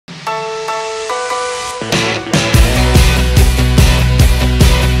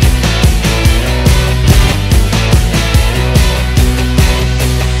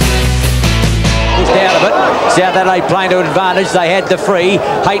South Adelaide playing to advantage. They had the free.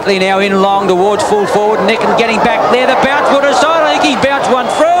 Hateley now in long towards full forward. Nick and getting back there. The bounce would have side. I think he bounced one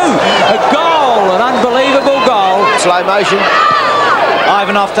through. A goal, an unbelievable goal. Slow motion.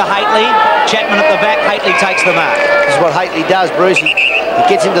 Ivan off to Hateley. Chapman at the back. Hateley takes the mark. This is what Hateley does, Bruce. He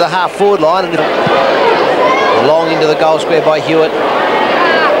gets into the half-forward line and long into the goal square by Hewitt.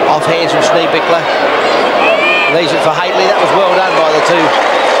 Off hands from Schneebichler. Leaves it for Hateley. That was well done by the two.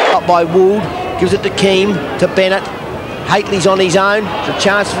 Up by Wood. Gives it to Keane, to Bennett. Hateley's on his own. It's a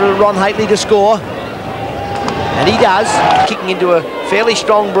chance for Ron Hateley to score. And he does. Kicking into a fairly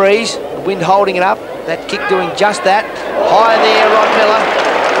strong breeze. The wind holding it up. That kick doing just that. High in the air, Ron Miller.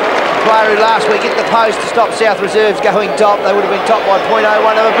 The player who last week hit the post to stop South Reserves going top. They would have been top by 0.01%.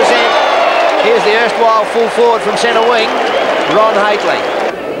 Here's the erstwhile full forward from centre wing, Ron Hateley.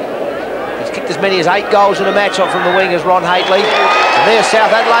 He's kicked as many as 8 goals in a match off from the wing as Ron Hateley. And there's South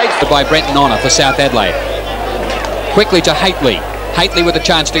Adelaide. By Brenton Honor for South Adelaide. Quickly to Hateley. Hateley with a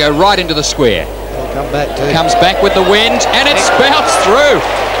chance to go right into the square. Comes back with the wind and it's bounced through.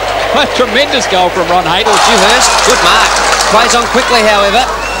 A tremendous goal from Ron Hateley. Dewhurst, good mark. Plays on quickly, however.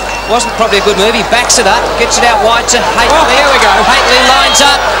 Wasn't probably a good move. He backs it up, gets it out wide to Hateley. Oh, there we go. Hateley lines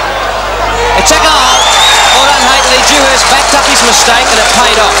up. It's a goal. Well done, Hateley. Dewhurst backed up his mistake and it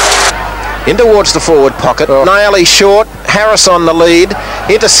paid off. In towards the forward pocket. Naily short. Harris on the lead.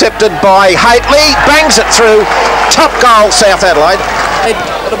 Intercepted by Hateley. Bangs it through. Top goal, South Adelaide. A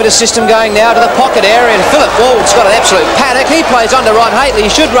little bit of system going now to the pocket area, and Philip Wald's got an absolute panic. He plays under Ron Hateley.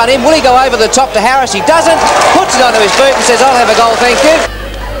 He should run in. Will he go over the top to Harris? He doesn't. Puts it onto his boot and says, I'll have a goal, thank you.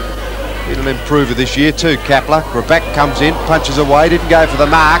 It'll improve this year too, Kapler. Rebecca comes in, punches away, didn't go for the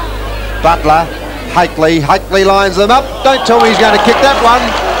mark. Butler, Hateley lines them up. Don't tell me he's going to kick that one.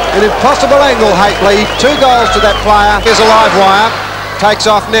 An impossible angle, Hateley. 2 goals to that player. Here's a live wire. Takes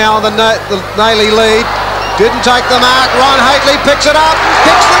off now, the Naily lead. Didn't take the mark. Ron Hateley picks it up.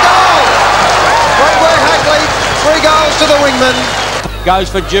 Kicks the goal. Broadway Hateley. 3 goals to the wingman. Goes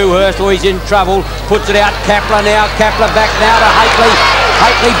for Dewhurst. Oh, he's in trouble. Puts it out. Kapler now. Kapler back now to Hateley.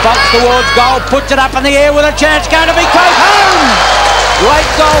 Hateley bolts towards goal. Puts it up in the air with a chance. Going to be close. Home!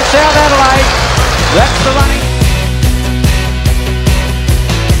 Late goal, South Adelaide. That's the running.